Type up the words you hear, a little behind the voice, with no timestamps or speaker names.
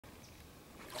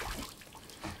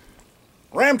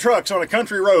Ram trucks on a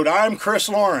country road. I'm Chris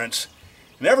Lawrence.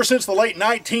 And ever since the late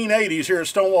 1980s here at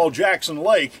Stonewall Jackson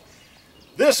Lake,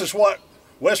 this is what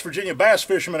West Virginia bass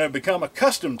fishermen have become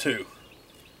accustomed to.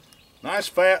 Nice,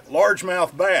 fat,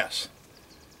 largemouth bass.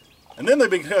 And then they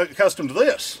become accustomed to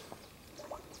this.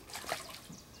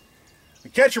 The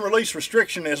catch and release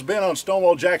restriction has been on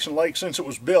Stonewall Jackson Lake since it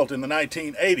was built in the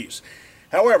 1980s.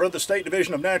 However, the State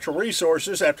Division of Natural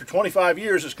Resources, after 25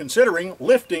 years, is considering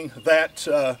lifting that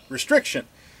restriction.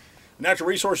 The Natural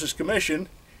Resources Commission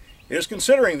is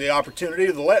considering the opportunity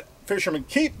to let fishermen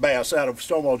keep bass out of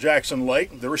Stonewall Jackson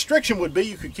Lake. The restriction would be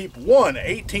you could keep one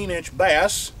 18-inch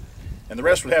bass, and the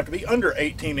rest would have to be under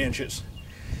 18 inches.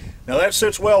 Now that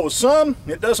sits well with some,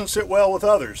 it doesn't sit well with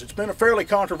others. It's been a fairly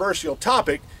controversial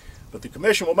topic, but the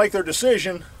Commission will make their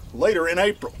decision later in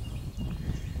April.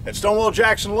 At Stonewall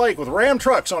Jackson Lake with Ram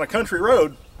trucks on a country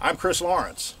road, I'm Chris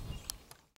Lawrence.